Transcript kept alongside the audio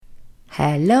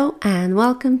Hello and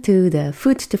welcome to the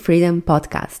Food to Freedom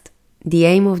podcast. The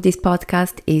aim of this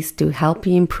podcast is to help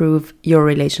you improve your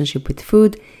relationship with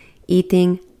food,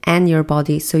 eating, and your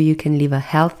body so you can live a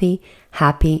healthy,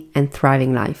 happy, and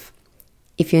thriving life.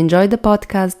 If you enjoyed the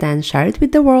podcast, then share it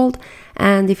with the world.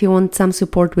 And if you want some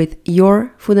support with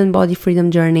your food and body freedom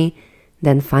journey,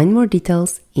 then find more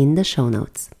details in the show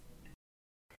notes.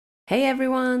 Hey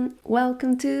everyone,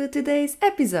 welcome to today's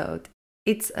episode.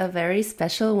 It's a very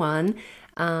special one.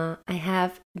 I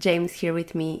have James here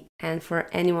with me, and for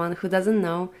anyone who doesn't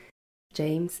know,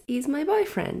 James is my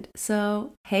boyfriend.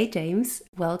 So, hey James,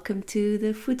 welcome to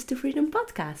the Food to Freedom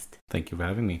podcast. Thank you for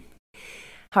having me.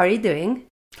 How are you doing?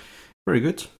 Very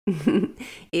good.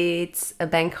 It's a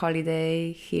bank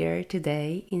holiday here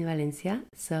today in Valencia,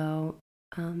 so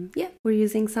we're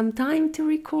using some time to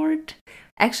re-record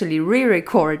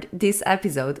this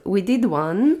episode. We did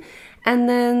one, and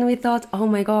then we thought, oh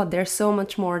my god, there's so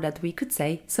much more that we could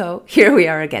say, so here we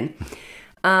are again.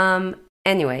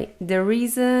 Anyway, the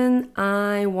reason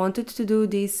I wanted to do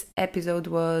this episode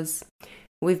was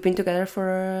we've been together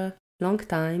for a long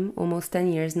time, almost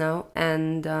 10 years now,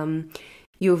 and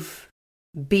you've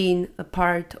been a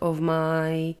part of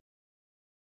my,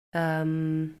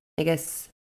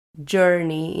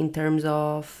 journey in terms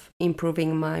of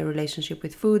improving my relationship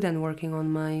with food and working on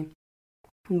my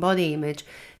body image,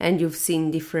 and you've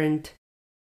seen different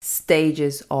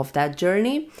stages of that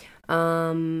journey.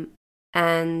 And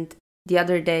the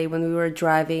other day when we were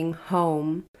driving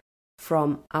home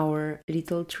from our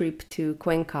little trip to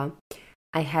Cuenca,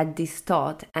 I had this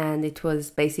thought, and it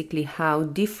was basically how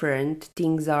different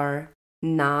things are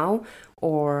now,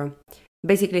 or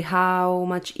basically how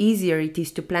much easier it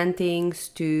is to plan things,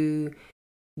 to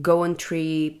go on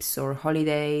trips or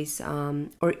holidays,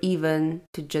 or even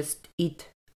to just eat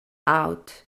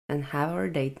out and have our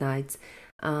date nights.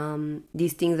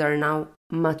 These things are now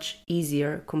much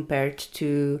easier compared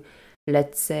to,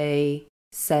 let's say,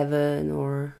 7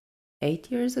 or 8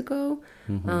 years ago,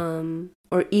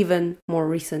 or even more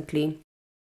recently,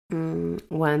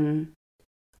 when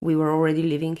we were already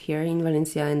living here in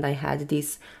Valencia and I had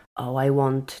this I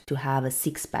want to have a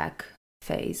six-pack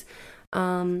phase.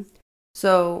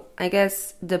 So I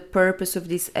guess the purpose of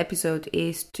this episode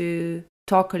is to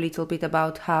talk a little bit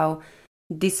about how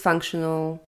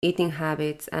dysfunctional eating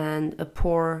habits and a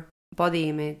poor body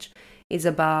image is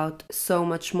about so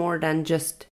much more than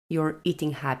just your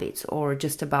eating habits, or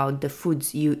just about the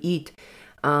foods you eat,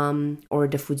 or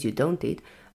the foods you don't eat.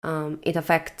 It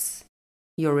affects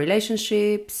your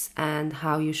relationships and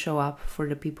how you show up for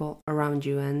the people around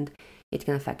you, and it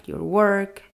can affect your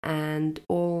work and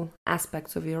all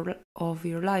aspects of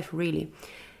your life, really.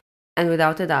 And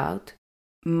without a doubt,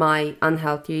 my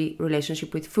unhealthy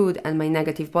relationship with food and my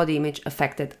negative body image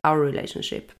affected our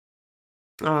relationship.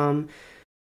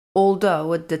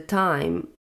 Although at the time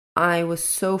I was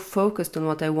so focused on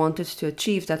what I wanted to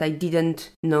achieve that I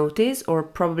didn't notice, or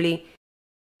probably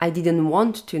I didn't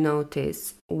want to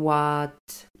notice what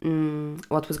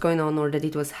was going on, or that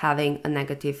it was having a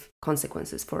negative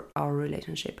consequences for our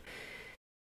relationship.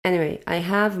 Anyway, I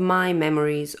have my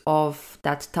memories of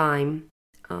that time,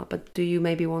 but do you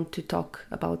maybe want to talk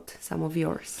about some of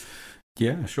yours?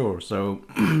 Yeah, sure. So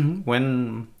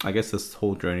when I guess this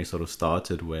whole journey sort of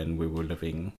started when we were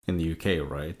living in the UK,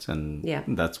 right? And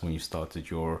that's when you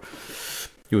started your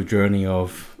journey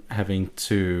of having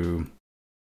to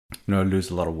lose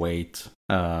a lot of weight,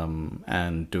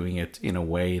 and doing it in a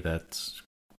way that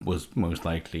was most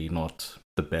likely not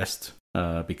the best,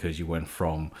 because you went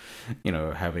from,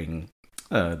 having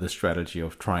the strategy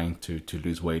of trying to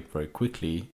lose weight very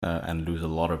quickly, and lose a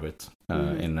lot of it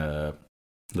in a,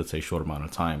 let's say, short amount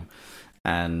of time.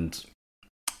 And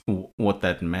what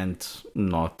that meant,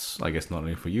 not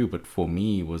only for you, but for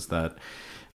me, was that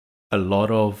a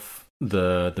lot of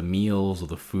the meals or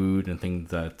the food and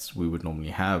things that we would normally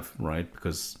have, right?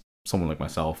 Because someone like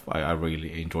myself, I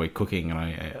really enjoy cooking, and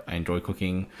I enjoy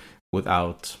cooking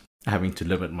without having to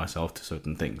limit myself to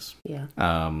certain things. Yeah.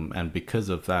 And because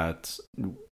of that,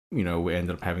 we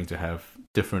ended up having to have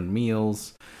different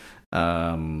meals.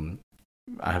 I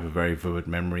have a very vivid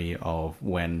memory of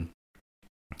when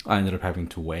I ended up having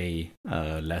to weigh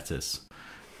lettuce.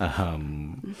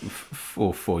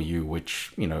 For you,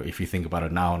 which, if you think about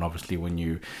it now, and obviously when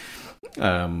you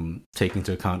take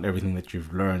into account everything that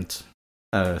you've learned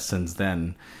since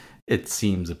then, it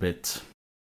seems a bit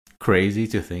crazy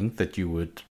to think that you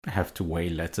would have to weigh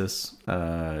lettuce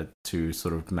to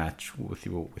sort of match with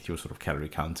your sort of calorie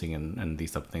counting and these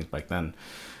type of things back then.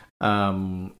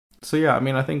 So yeah,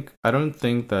 I don't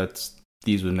think that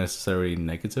these were necessarily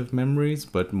negative memories,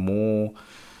 but more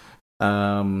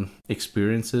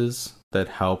experiences that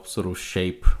helped sort of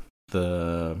shape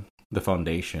the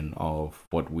foundation of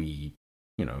what we,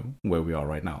 where we are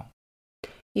right now.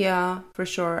 Yeah, for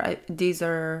sure. These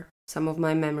are some of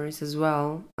my memories as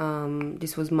well.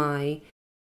 This was my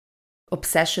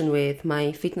obsession with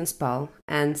MyFitnessPal,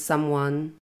 and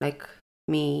someone like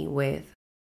me with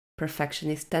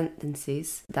perfectionist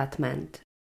tendencies. That meant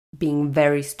being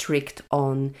very strict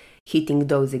on hitting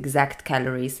those exact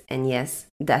calories. And yes,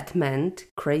 that meant,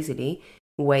 crazily,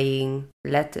 weighing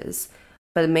lettuce.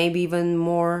 But maybe even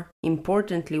more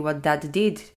importantly, what that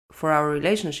did for our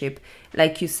relationship,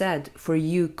 like you said, for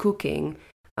you cooking,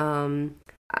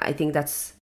 I think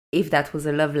that's, if that was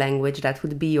a love language, that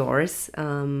would be yours,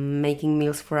 making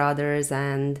meals for others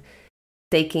and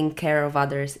taking care of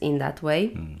others in that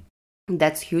way.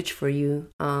 That's huge for you.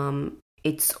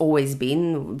 It's always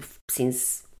been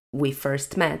since we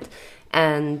first met.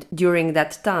 And during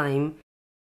that time,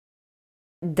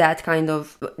 that kind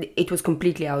of, it was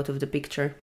completely out of the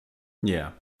picture.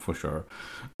 Yeah, for sure.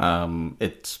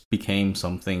 It became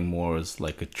something more as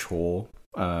like a chore,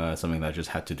 something that I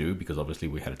just had to do because obviously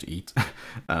we had to eat.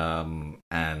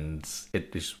 And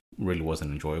it just really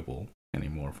wasn't enjoyable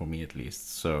anymore for me, at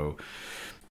least. So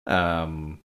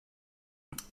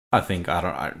I think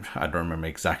I don't remember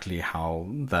exactly how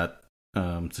that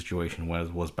situation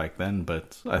was back then,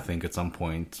 but I think at some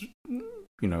point,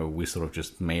 we sort of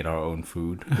just made our own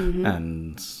food,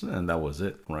 and that was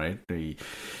it, right?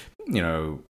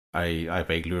 I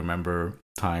vaguely remember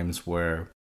times where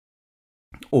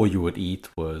all you would eat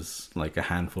was like a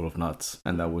handful of nuts,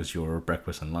 and that was your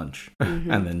breakfast and lunch,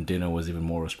 and then dinner was even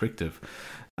more restrictive.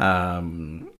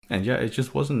 And yeah, it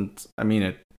just wasn't. I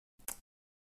mean,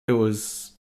 it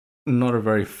was not a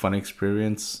very fun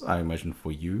experience, I imagine,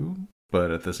 for you,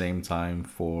 but at the same time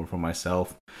for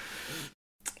myself,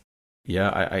 yeah,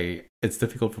 I it's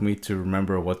difficult for me to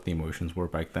remember what the emotions were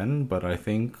back then, but I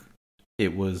think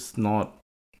it was not,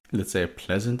 let's say, a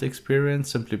pleasant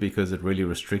experience, simply because it really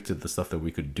restricted the stuff that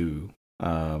we could do,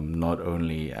 not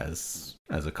only as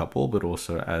a couple, but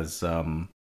also as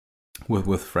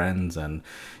with friends, and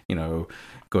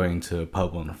going to a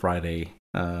pub on a Friday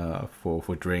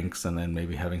for drinks, and then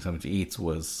maybe having something to eat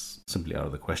was simply out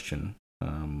of the question,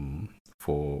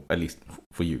 for at least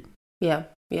for you. Yeah,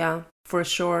 for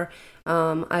sure.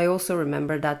 I also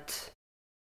remember that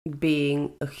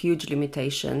being a huge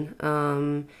limitation.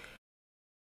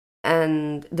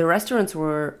 And the restaurants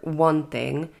were one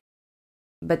thing,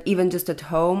 but even just at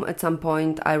home, at some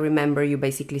point, I remember you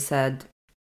basically said,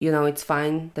 it's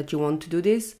fine that you want to do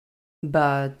this,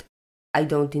 but I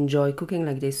don't enjoy cooking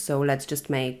like this, so let's just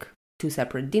make 2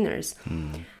 separate dinners.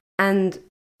 And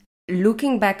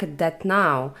looking back at that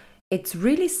now, it's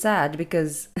really sad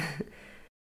because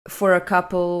for a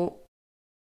couple,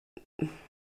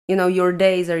 your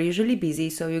days are usually busy,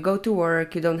 so you go to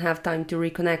work, you don't have time to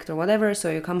reconnect or whatever, so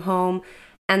you come home,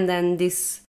 and then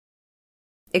this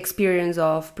experience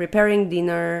of preparing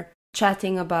dinner,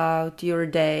 chatting about your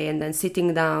day, and then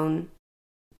sitting down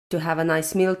to have a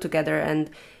nice meal together and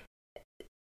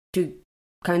to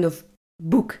kind of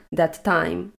book that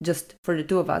time just for the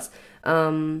two of us.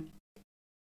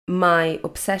 My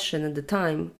obsession at the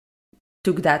time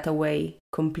took that away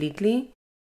completely.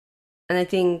 And I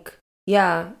think,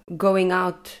 going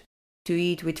out to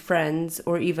eat with friends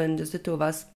or even just the two of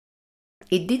us,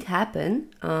 it did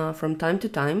happen from time to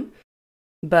time,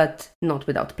 but not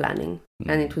without planning.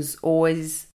 And it was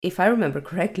always, if I remember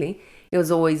correctly, it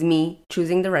was always me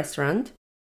choosing the restaurant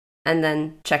and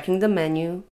then checking the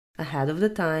menu ahead of the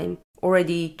time,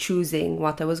 already choosing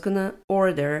what I was gonna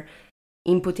order,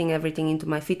 inputting everything into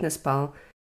MyFitnessPal.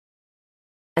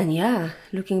 And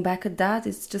looking back at that,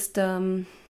 it's just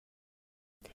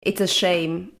it's a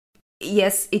shame.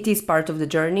 Yes, it is part of the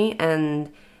journey,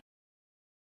 and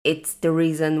it's the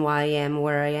reason why I am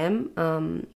where I am.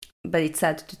 But it's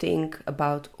sad to think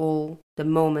about all the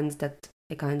moments that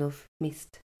I kind of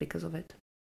missed because of it.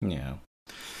 Yeah.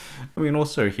 I mean,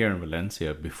 also here in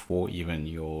Valencia, before even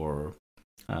your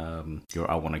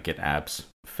I want to get abs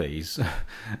phase,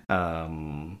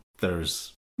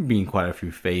 there's been quite a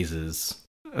few phases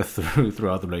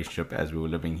throughout the relationship as we were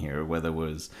living here, whether it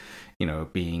was,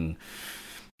 being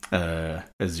a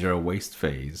zero waste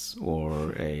phase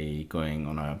or a going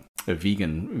on a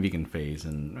vegan phase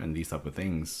and these type of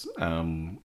things.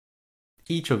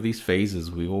 Each of these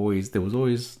phases, there was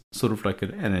always sort of like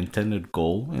an intended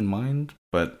goal in mind,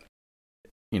 but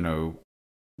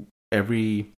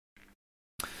every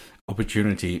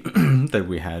opportunity that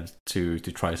we had to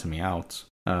try something out,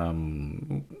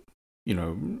 even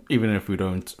if we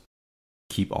don't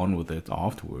keep on with it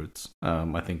afterwards,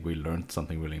 I think we learned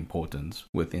something really important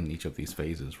within each of these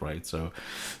phases, right? So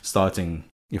starting,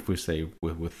 if we say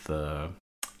with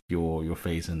your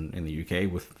phase in the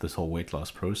UK with this whole weight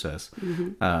loss process,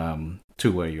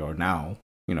 to where you are now,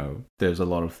 there's a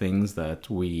lot of things that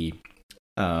we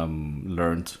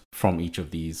learned from each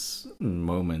of these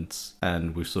moments,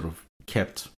 and we've sort of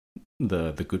kept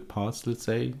the good parts, let's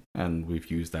say, and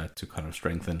we've used that to kind of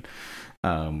strengthen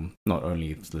not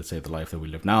only, let's say, the life that we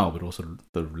live now, but also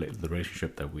the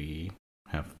relationship that we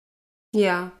have.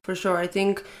 Yeah, for sure. I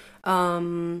think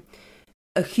a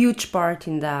huge part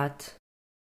in that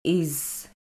is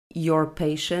your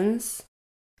patience.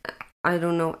 I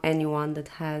don't know anyone that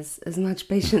has as much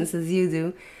patience as you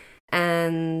do,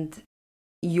 and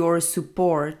your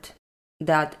support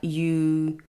that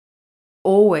you've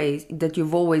always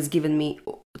given me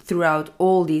throughout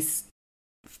all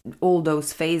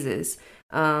those phases,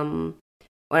 when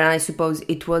I suppose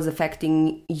it was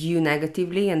affecting you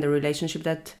negatively and the relationship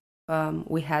that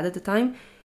we had at the time.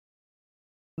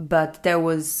 But there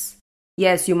was,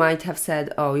 yes, you might have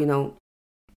said, oh,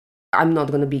 I'm not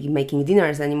going to be making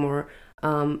dinners anymore,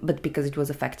 but because it was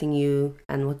affecting you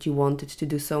and what you wanted to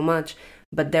do so much.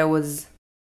 But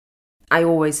I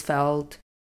always felt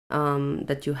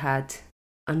that you had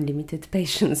unlimited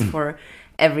patience for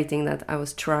everything that I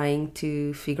was trying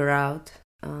to figure out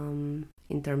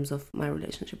in terms of my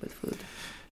relationship with food.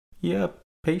 Yeah,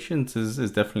 patience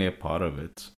is definitely a part of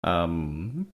it.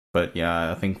 But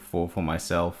yeah, I think for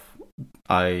myself,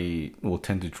 I will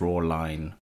tend to draw a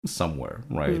line somewhere,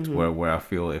 right? Where I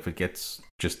feel if it gets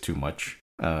just too much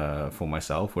for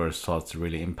myself, where it starts to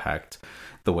really impact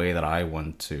the way that I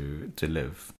want to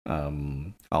live,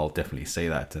 I'll definitely say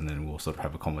that, and then we'll sort of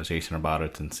have a conversation about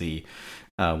it and see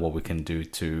what we can do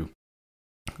to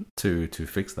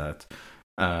fix that.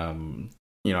 I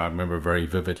remember very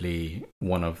vividly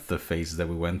one of the phases that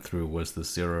we went through was the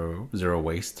zero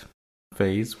waste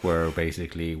phase, where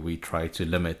basically we try to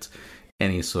limit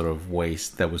any sort of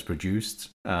waste that was produced.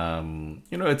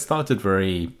 It started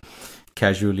very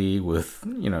casually with,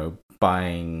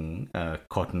 buying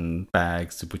cotton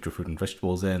bags to put your fruit and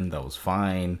vegetables in. That was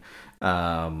fine.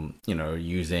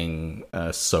 Using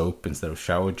soap instead of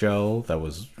shower gel that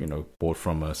was, bought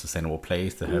from a sustainable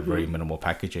place that had very minimal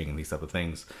packaging and these type of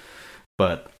things.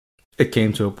 But it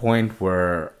came to a point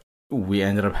where we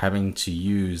ended up having to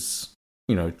use,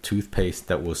 toothpaste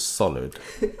that was solid.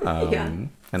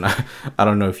 And I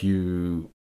don't know if you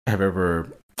have ever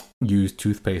used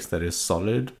toothpaste that is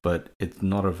solid, but it's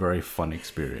not a very fun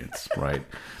experience, right?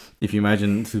 If you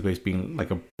imagine toothpaste being like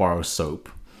a bar of soap,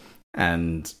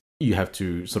 and you have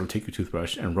to sort of take your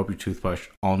toothbrush and rub your toothbrush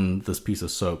on this piece of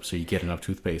soap so you get enough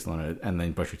toothpaste on it, and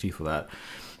then brush your teeth with that.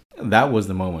 That was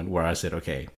the moment where I said,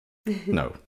 okay,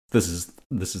 no, this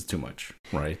is too much,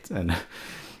 right? And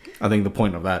I think the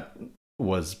point of that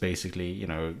was basically,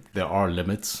 there are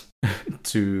limits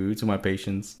to my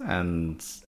patience, and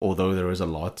although there is a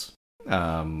lot,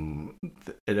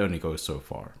 it only goes so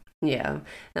far. Yeah,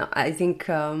 no, I think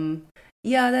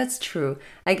that's true.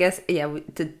 I guess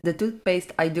the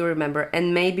toothpaste I do remember,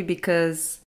 and maybe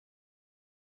because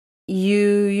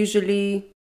you're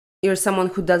someone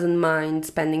who doesn't mind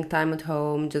spending time at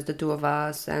home, just the two of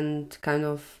us, and kind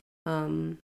of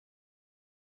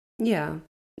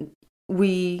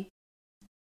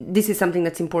this is something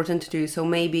that's important to you. So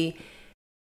maybe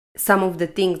some of the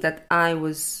things that I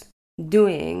was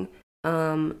doing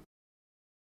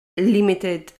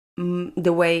limited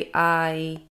the way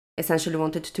I essentially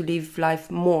wanted to live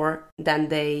life more than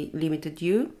they limited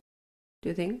you. Do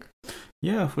you think?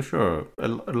 Yeah, for sure. A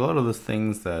lot of the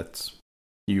things that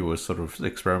you were sort of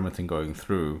experimenting going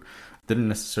through didn't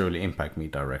necessarily impact me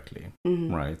directly,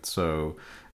 right? So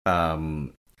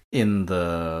in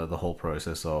the whole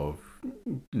process of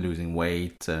losing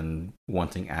weight and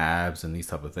wanting abs and these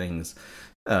type of things,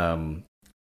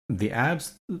 the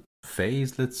abs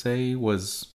phase, let's say,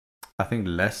 was, I think,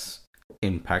 less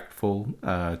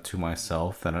impactful to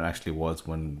myself than it actually was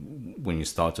when you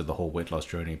started the whole weight loss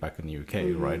journey back in the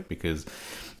UK, right? Because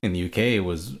in the UK it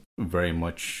was very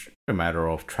much a matter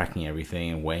of tracking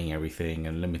everything and weighing everything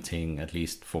and limiting, at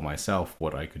least for myself,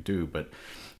 what I could do. But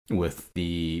with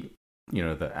the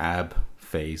ab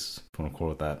phase, if you want to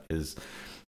call it that, is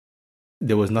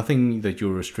there was nothing that you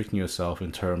were restricting yourself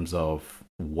in terms of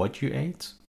what you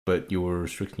ate, but you were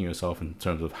restricting yourself in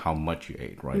terms of how much you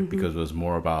ate, right? Because it was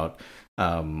more about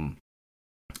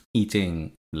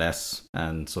eating less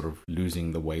and sort of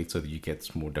losing the weight so that you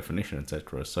get more definition,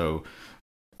 etc. So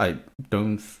I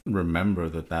don't remember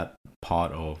that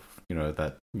part of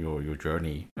that your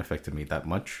journey affected me that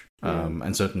much,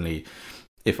 and certainly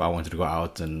if I wanted to go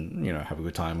out and, you know, have a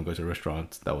good time and go to a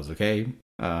restaurant, that was okay.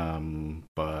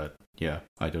 But yeah,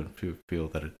 I don't feel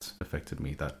that it affected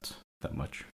me that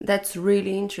much. That's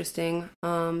really interesting,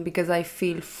 because I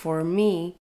feel for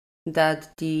me that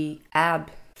the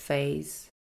ab phase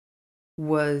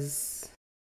was,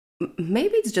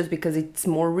 maybe it's just because it's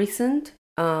more recent,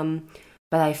 but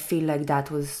I feel like that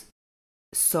was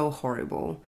so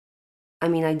horrible. I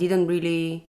mean, I didn't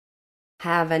really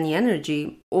have any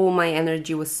energy. All my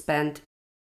energy was spent,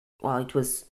 well, it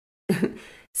was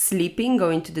sleeping,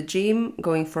 going to the gym,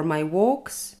 going for my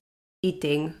walks,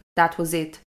 eating. That was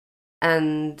it.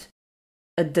 And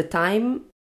at the time,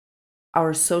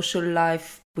 our social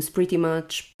life was pretty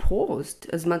much paused.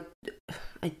 As much,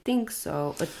 I think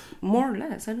so, but more or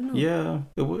less, I don't know. Yeah,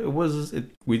 it was.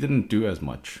 We didn't do as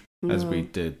much as we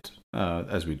did,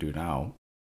 as we do now,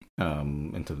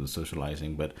 in terms of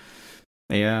socializing. But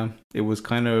yeah, it was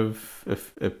kind of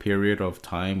a period of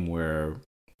time where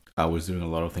I was doing a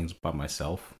lot of things by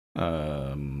myself,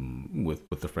 with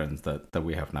the friends that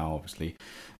we have now, obviously.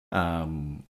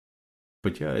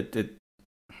 But yeah, it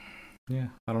yeah,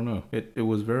 I don't know. It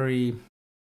was very.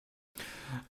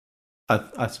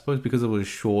 I suppose because it was a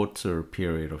shorter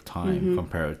period of time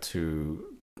compared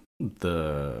to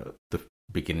the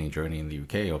beginning journey in the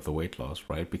UK of the weight loss,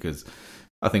 right? Because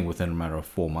I think within a matter of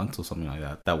 4 months or something like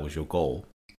that, that was your goal,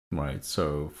 right?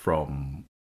 So from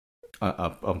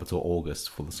up until August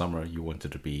for the summer, you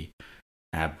wanted to be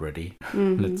ab ready,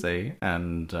 let's say,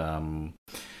 and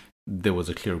there was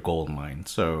a clear goal in mind.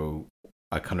 So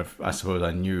I suppose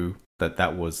I knew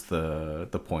that was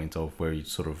the point of where you'd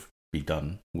sort of be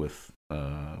done with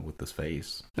this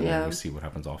phase, and then we see what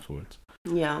happens afterwards.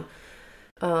 Yeah,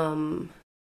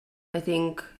 I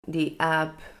think the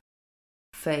ab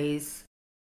phase,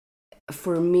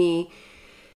 for me,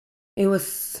 it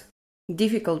was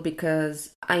difficult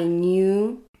because I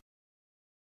knew,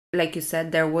 like you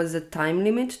said, there was a time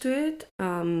limit to it,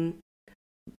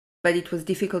 but it was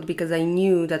difficult because I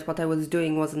knew that what I was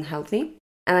doing wasn't healthy.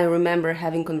 And I remember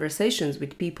having conversations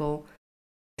with people,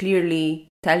 clearly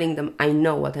telling them, I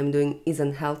know what I'm doing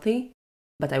isn't healthy,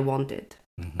 but I want it.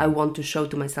 I want to show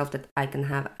to myself that I can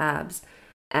have abs.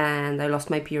 And I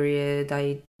lost my period.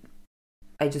 I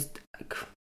just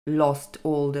lost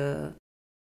all the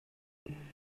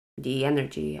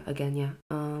energy again. Yeah.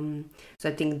 So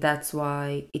I think that's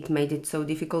why it made it so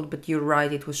difficult. But you're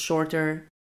right, it was shorter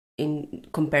in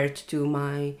compared to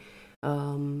my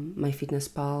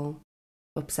MyFitnessPal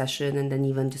obsession, and then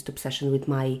even just obsession with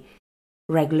my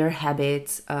regular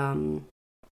habits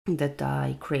that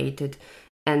I created.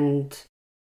 And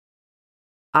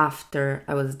after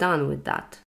I was done with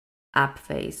that ab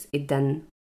phase, it then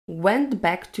went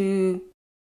back to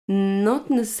not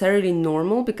necessarily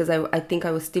normal, because I think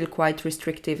I was still quite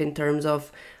restrictive in terms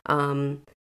of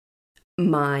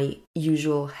my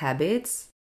usual habits,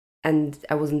 and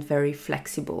I wasn't very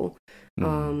flexible.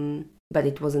 But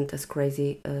it wasn't as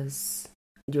crazy as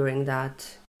during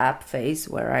that ab phase,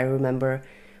 where I remember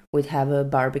we'd have a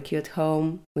barbecue at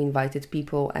home, we invited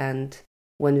people, and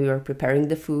when we were preparing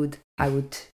the food, I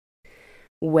would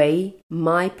weigh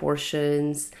my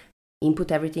portions,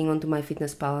 input everything onto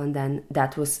MyFitnessPal, and then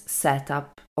that was set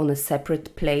up on a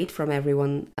separate plate from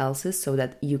everyone else's, so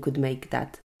that you could make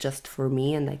that just for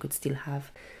me and I could still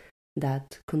have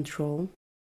that control.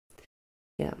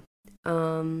 Yeah.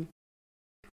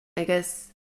 I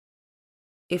guess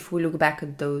if we look back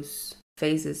at those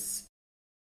phases,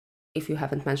 if you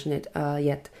haven't mentioned it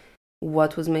yet,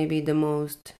 what was maybe the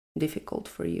most difficult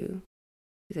for you?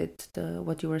 Is it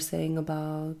what you were saying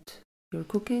about your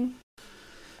cooking?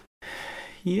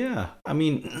 Yeah, I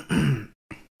mean,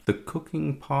 the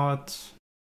cooking part,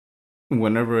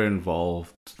 whenever it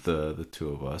involved the two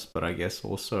of us, but I guess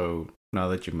also, now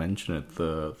that you mention it,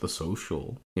 the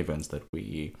social events that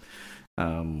we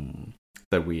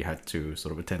had to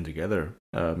sort of attend together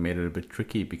made it a bit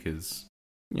tricky, because,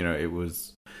 you know, it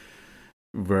was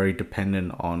very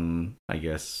dependent on, I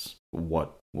guess,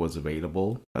 what was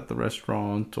available at the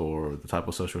restaurant, or the type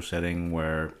of social setting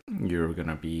where you're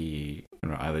gonna be, you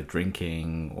know, either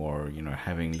drinking or, you know,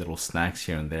 having little snacks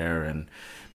here and there. And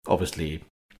obviously,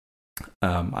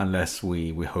 unless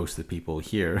we hosted people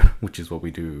here, which is what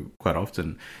we do quite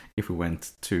often, if we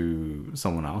went to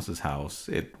someone else's house,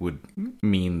 it would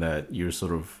mean that you're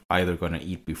sort of either going to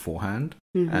eat beforehand,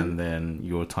 and then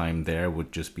your time there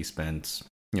would just be spent,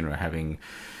 you know, having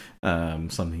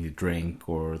something to drink,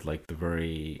 or like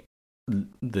the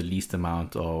least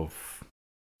amount of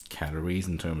calories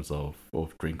in terms of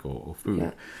drink or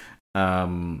food.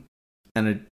 And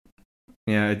it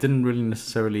didn't really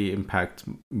necessarily impact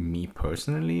me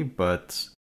personally, but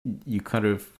you kind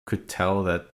of could tell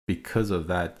that because of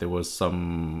that, there was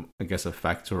some, I guess, a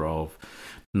factor of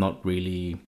not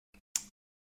really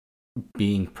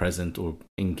being present or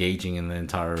engaging in the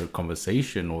entire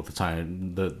conversation or the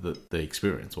time, the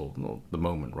experience or the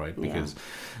moment, right? Because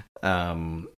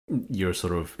you're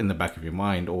sort of in the back of your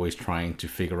mind always trying to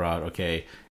figure out, okay,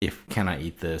 can I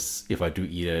eat this? If I do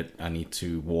eat it, I need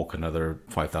to walk another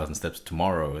 5,000 steps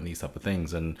tomorrow, and these type of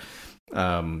things. And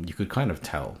you could kind of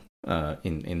tell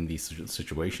in these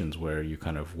situations where you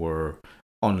kind of were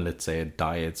on, let's say, a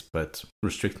diet, but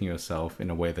restricting yourself in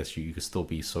a way that you could still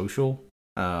be social,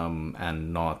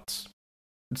 and not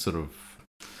sort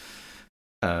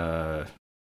of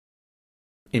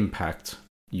impact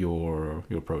your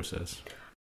process.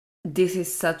 This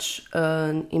is such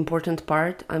an important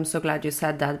part. I'm so glad you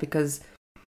said that, because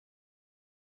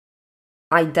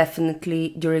I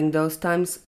definitely, during those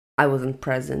times, I wasn't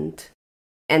present.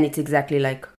 And it's exactly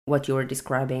like what you were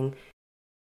describing.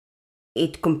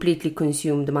 It completely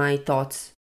consumed my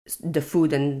thoughts. The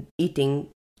food and eating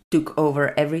took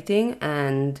over everything,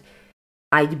 and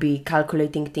I'd be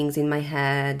calculating things in my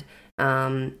head,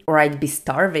 or I'd be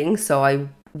starving, so I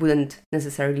wouldn't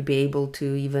necessarily be able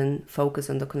to even focus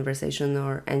on the conversation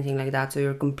or anything like that. So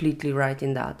you're completely right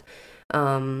in that.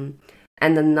 And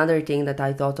another thing that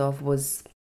I thought of was,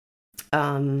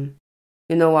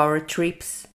 our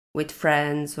trips with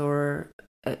friends, or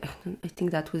I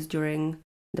think that was during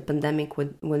the pandemic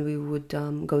when we would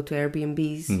go to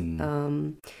Airbnbs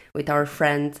with our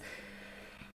friends.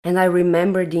 And I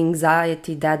remember the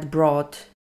anxiety that brought,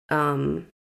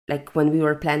 like when we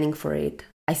were planning for it.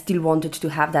 I still wanted to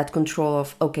have that control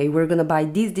of, okay, we're going to buy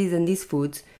these, and these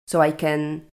foods, so I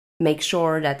can make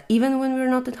sure that even when we're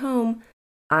not at home,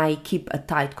 I keep a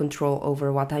tight control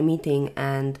over what I'm eating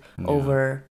and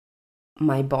over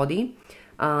my body.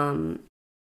 And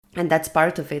that's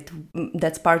part of it.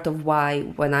 That's part of why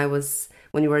when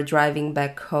we were driving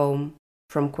back home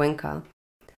from Cuenca,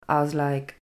 I was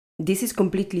like, this is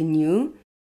completely new.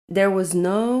 There was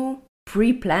no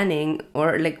pre-planning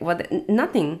or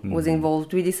nothing was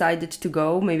involved. We decided to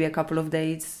go maybe a couple of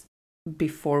days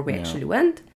before we actually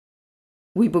went.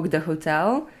 We booked the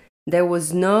hotel. There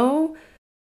was no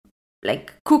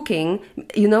cooking.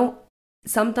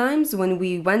 Sometimes when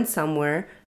we went somewhere,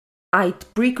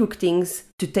 I'd pre-cook things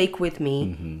to take with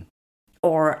me,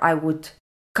 or I would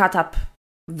cut up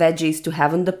veggies to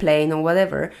have on the plane or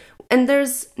whatever. And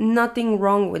there's nothing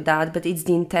wrong with that, but it's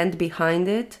the intent behind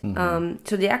it.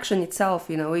 So the action itself,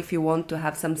 if you want to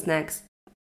have some snacks,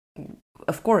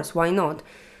 of course, why not?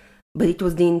 But it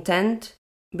was the intent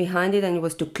behind it, and it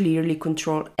was to clearly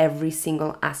control every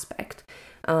single aspect.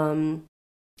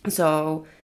 So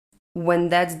when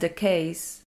that's the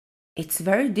case, it's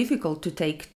very difficult to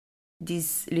take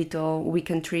these little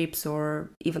weekend trips or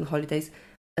even holidays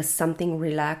as something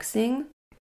relaxing.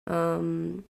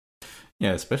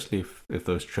 Yeah, especially if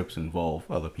those trips involve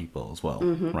other people as well,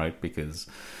 right? Because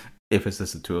if it's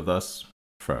just the two of us,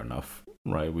 fair enough,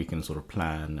 right? We can sort of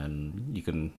plan and you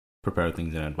can prepare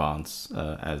things in advance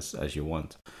as you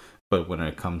want. But when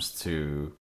it comes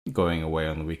to going away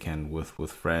on the weekend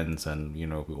with friends and,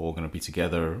 we're all going to be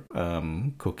together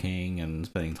cooking and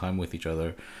spending time with each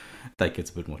other, that gets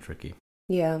a bit more tricky.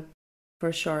 Yeah,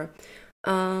 for sure.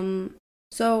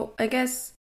 So I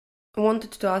guess I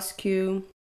wanted to ask you,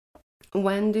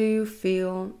 when do you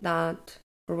feel that,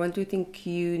 or when do you think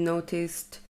you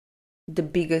noticed the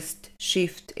biggest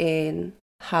shift in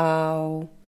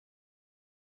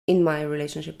my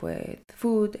relationship with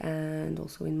food and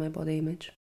also in my body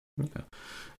image? Okay.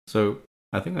 So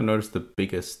I think I noticed the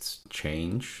biggest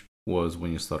change was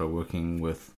when you started working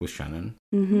with Shannon,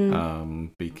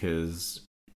 because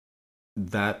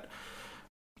that,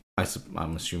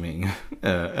 I'm assuming,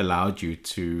 allowed you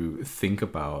to think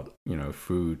about,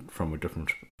 food from a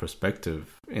different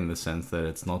perspective, in the sense that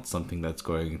it's not something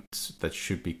that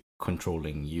should be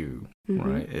controlling you,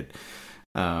 right?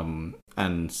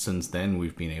 And since then,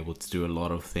 we've been able to do a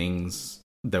lot of things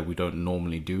that we don't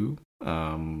normally do,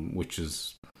 which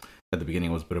is, at the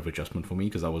beginning, was a bit of adjustment for me,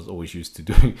 because I was always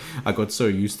I got so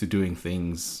used to doing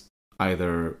things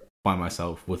either by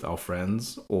myself with our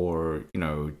friends, or,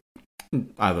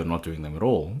 either not doing them at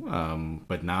all.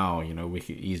 But now, we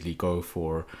could easily go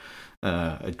for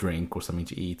a drink or something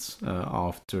to eat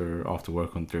after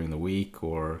work during the week,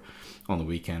 or on the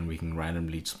weekend we can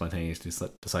randomly spontaneously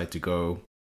decide to go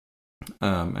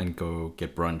and go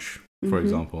get brunch, for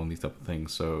example, and these type of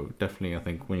things. So definitely, I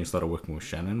think when you started working with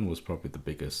Shannon was probably the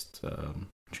biggest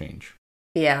change.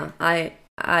 Yeah, I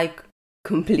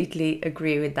completely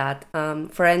agree with that.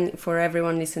 For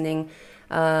everyone listening,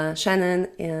 Shannon,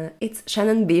 it's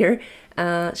Shannon Beer.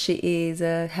 She is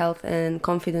a health and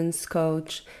confidence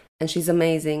coach, and she's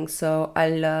amazing. So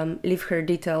I'll leave her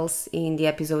details in the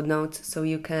episode notes so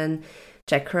you can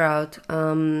check her out.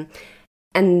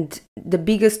 And the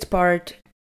biggest part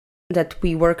that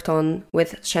we worked on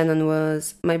with Shannon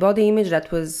was my body image.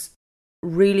 That was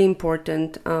really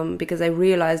important because I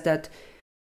realized that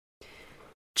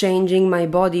changing my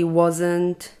body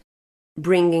wasn't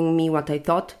bringing me what I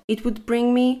thought it would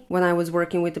bring me when I was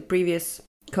working with the previous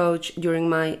coach during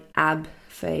my ab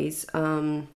phase.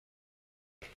 I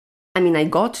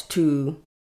got to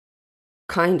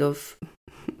kind of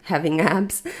having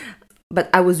abs, but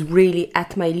I was really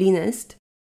at my leanest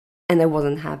and I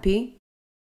wasn't happy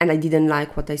and I didn't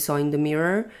like what I saw in the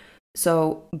mirror.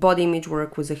 So body image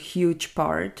work was a huge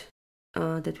part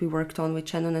that we worked on with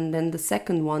Shannon. And then the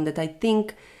second one that I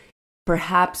think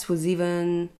perhaps was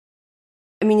even,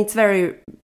 it's very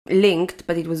linked,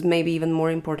 but it was maybe even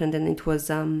more important, and it was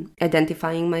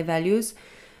identifying my values.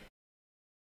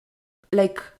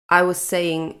 Like I was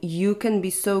saying, you can be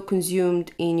so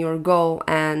consumed in your goal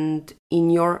and in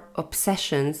your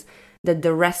obsessions that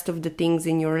the rest of the things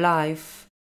in your life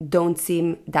don't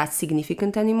seem that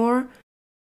significant anymore.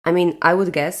 I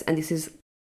would guess, and this is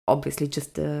obviously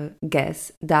just a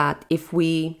guess, that if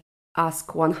we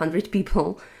ask 100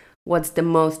 people what's the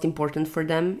most important for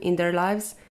them in their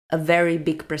lives, a very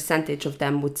big percentage of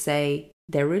them would say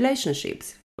their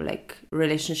relationships, like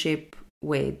relationship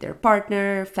with their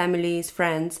partner, families,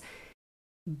 friends.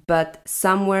 But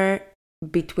somewhere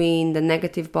between the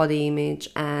negative body image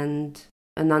and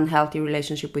an unhealthy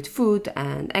relationship with food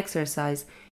and exercise,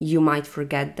 you might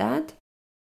forget that.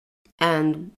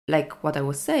 And like what I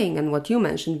was saying and what you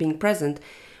mentioned, being present,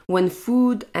 when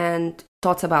food and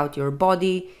thoughts about your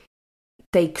body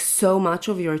take so much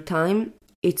of your time,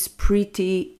 it's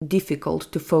pretty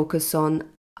difficult to focus on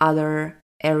other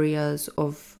areas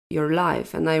of your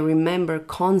life. And I remember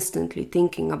constantly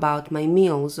thinking about my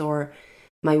meals or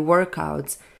my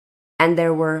workouts, and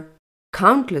there were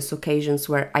countless occasions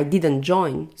where I didn't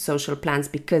join social plans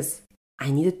because I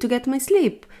needed to get my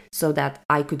sleep so that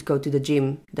I could go to the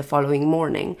gym the following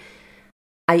morning.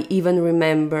 I even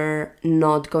remember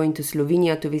not going to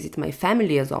Slovenia to visit my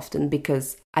family as often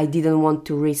because I didn't want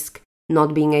to risk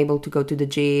not being able to go to the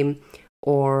gym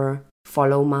or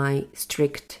follow my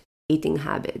strict eating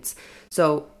habits.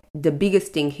 So the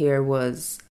biggest thing here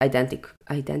was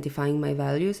identifying my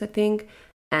values, I think.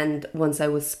 And once I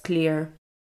was clear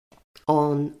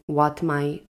on what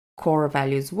my core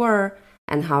values were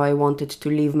and how I wanted to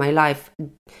live my life,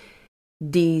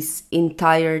 this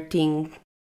entire thing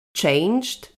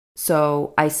changed.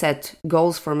 So I set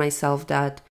goals for myself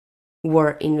that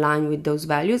were in line with those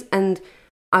values. And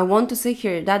I want to say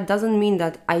here, that doesn't mean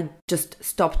that I just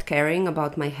stopped caring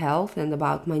about my health and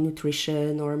about my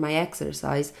nutrition or my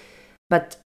exercise,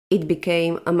 but it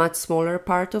became a much smaller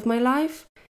part of my life.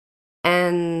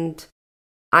 And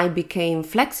I became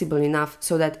flexible enough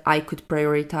so that I could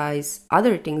prioritize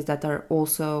other things that are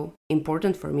also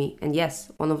important for me. And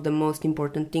yes, one of the most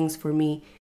important things for me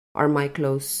are my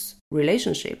close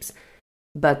relationships.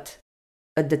 But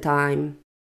at the time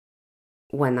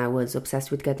when I was obsessed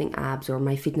with getting abs or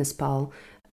MyFitnessPal,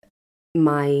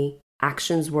 my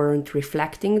actions weren't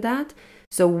reflecting that.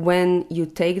 So when you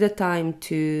take the time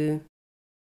to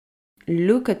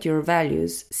look at your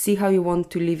values, see how you want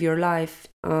to live your life,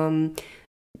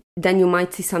 then you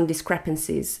might see some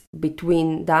discrepancies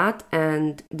between that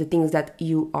and the things that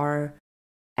you are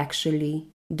actually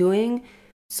doing.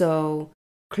 So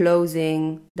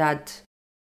closing that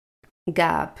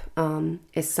gap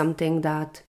is something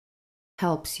that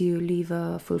helps you live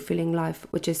a fulfilling life,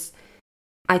 which is,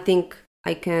 I think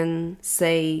I can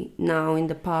say now, in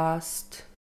the past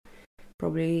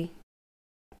probably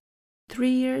 3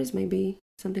 years, maybe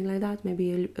something like that,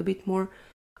 maybe a bit more,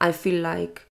 I feel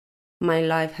like my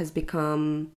life has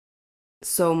become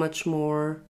so much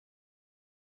more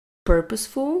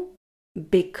purposeful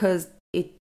because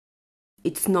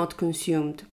it's not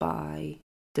consumed by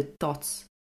the thoughts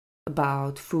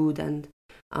about food, and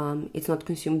it's not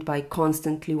consumed by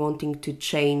constantly wanting to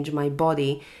change my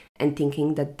body and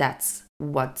thinking that that's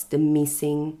what's the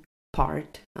missing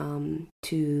part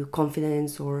to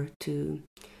confidence or to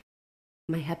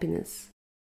my happiness.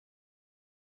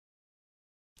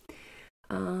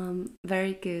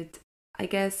 Very good. I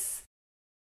guess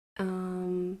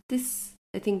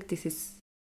I think this is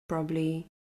probably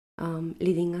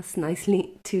leading us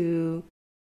nicely to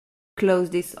close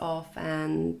this off,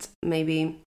 and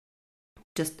maybe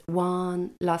just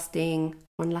one last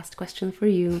question for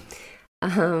you.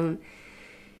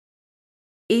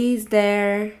 is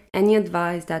there any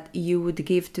advice that you would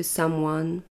give to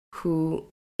someone who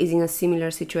is in a similar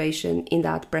situation, in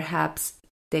that perhaps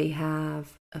they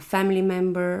have a family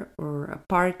member or a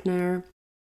partner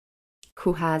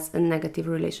who has a negative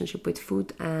relationship with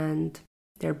food and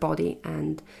their body,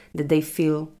 and that they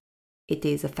feel it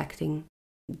is affecting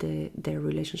their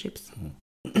relationships?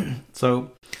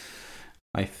 So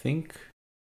I think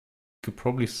could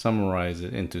probably summarize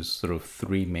it into sort of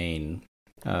three main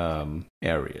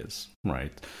areas,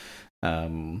 right?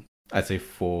 I'd say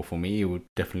for me, it would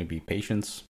definitely be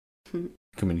patience,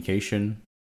 communication,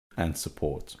 and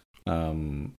support.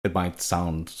 It might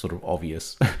sound sort of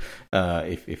obvious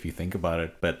if you think about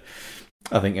it, but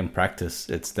I think in practice,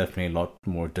 it's definitely a lot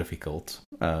more difficult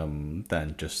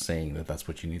than just saying that that's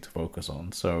what you need to focus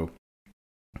on. So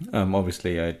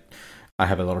obviously, I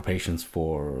have a lot of patience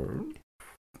for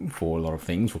a lot of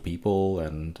things, for people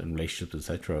and relationships,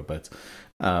 etc. But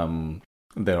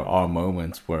there are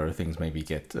moments where things maybe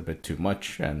get a bit too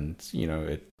much, and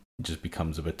it just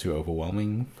becomes a bit too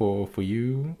overwhelming for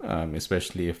you,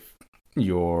 especially if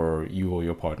you or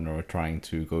your partner are trying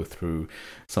to go through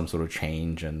some sort of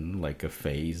change and like a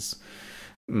phase.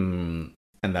 And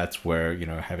that's where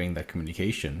having that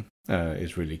communication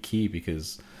is really key,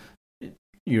 because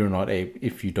you're not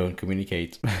if you don't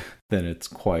communicate, then it's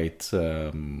quite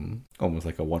almost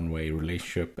like a one-way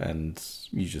relationship, and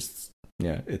you just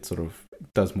it sort of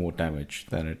does more damage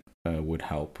than it would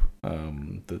help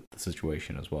the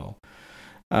situation as well.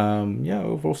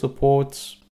 Overall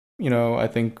support, I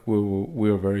think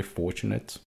we're very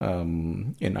fortunate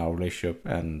in our relationship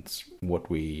and what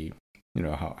we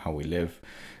how we live,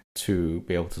 to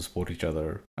be able to support each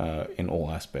other in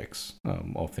all aspects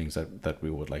of things that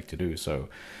we would like to do. So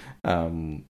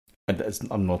I'm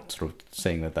not sort of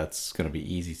saying that that's going to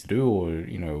be easy to do, or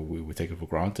we would take it for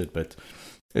granted, but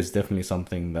it's definitely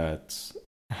something that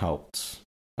helped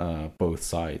both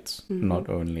sides, not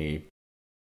only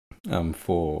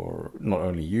for not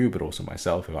only you but also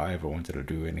myself. If I ever wanted to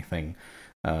do anything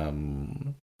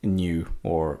new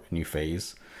or a new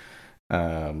phase,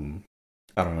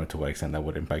 I don't know to what extent that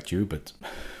would impact you, but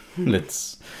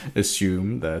let's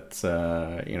assume that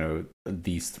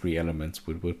these three elements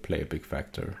would play a big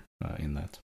factor in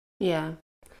that. Yeah,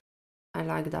 I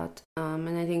like that.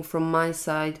 And I think from my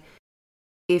side,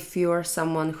 if you're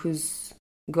someone who's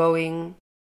going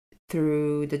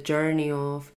through the journey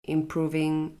of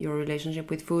improving your relationship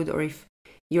with food, or if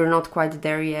you're not quite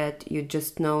there yet, you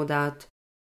just know that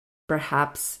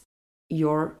perhaps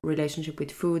your relationship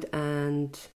with food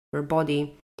and your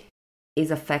body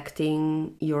is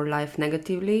affecting your life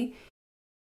negatively,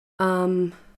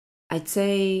 I'd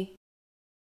say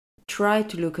try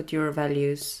to look at your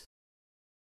values.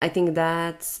 I think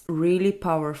that's really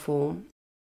powerful,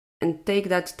 and take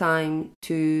that time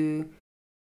to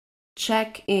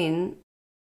check in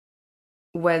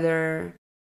whether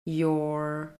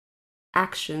your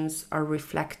actions are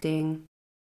reflecting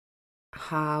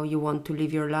how you want to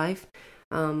live your life.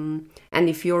 And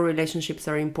if your relationships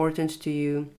are important to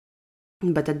you,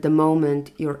 but at the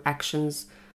moment your actions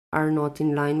are not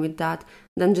in line with that,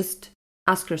 then just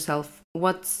ask yourself,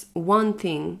 what's one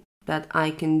thing that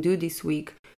I can do this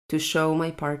week to show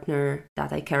my partner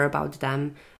that I care about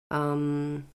them?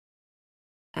 And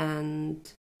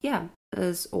yeah,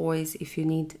 as always, if you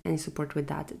need any support with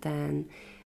that, then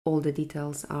all the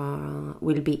details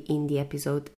will be in the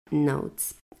episode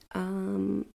notes.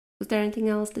 Was there anything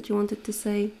else that you wanted to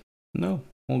say? No,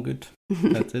 all good.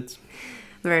 That's it.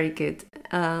 Very good.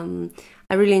 I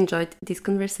really enjoyed this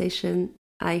conversation.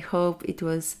 I hope it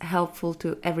was helpful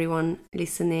to everyone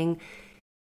listening.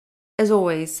 As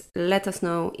always, let us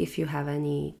know if you have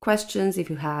any questions, if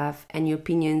you have any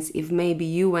opinions, if maybe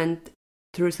you went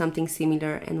through something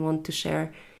similar and want to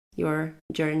share your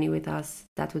journey with us.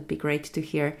 That would be great to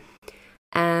hear.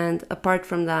 And apart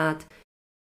from that,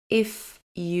 if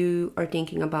you are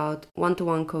thinking about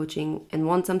one-to-one coaching and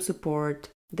want some support,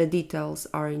 the details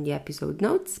are in the episode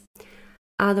notes.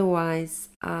 Otherwise,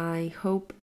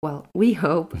 we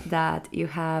hope that you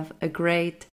have a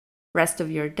great rest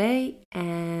of your day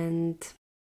and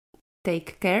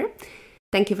take care.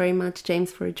 Thank you very much,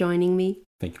 James, for joining me.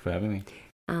 Thank you for having me.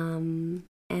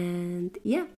 And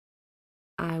yeah,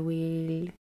 I will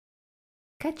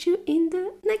catch you in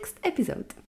the next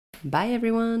episode. Bye,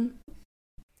 everyone.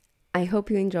 I hope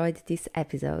you enjoyed this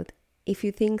episode. If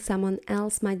you think someone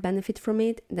else might benefit from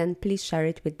it, then please share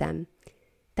it with them.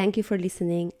 Thank you for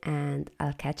listening, and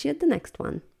I'll catch you at the next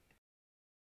one.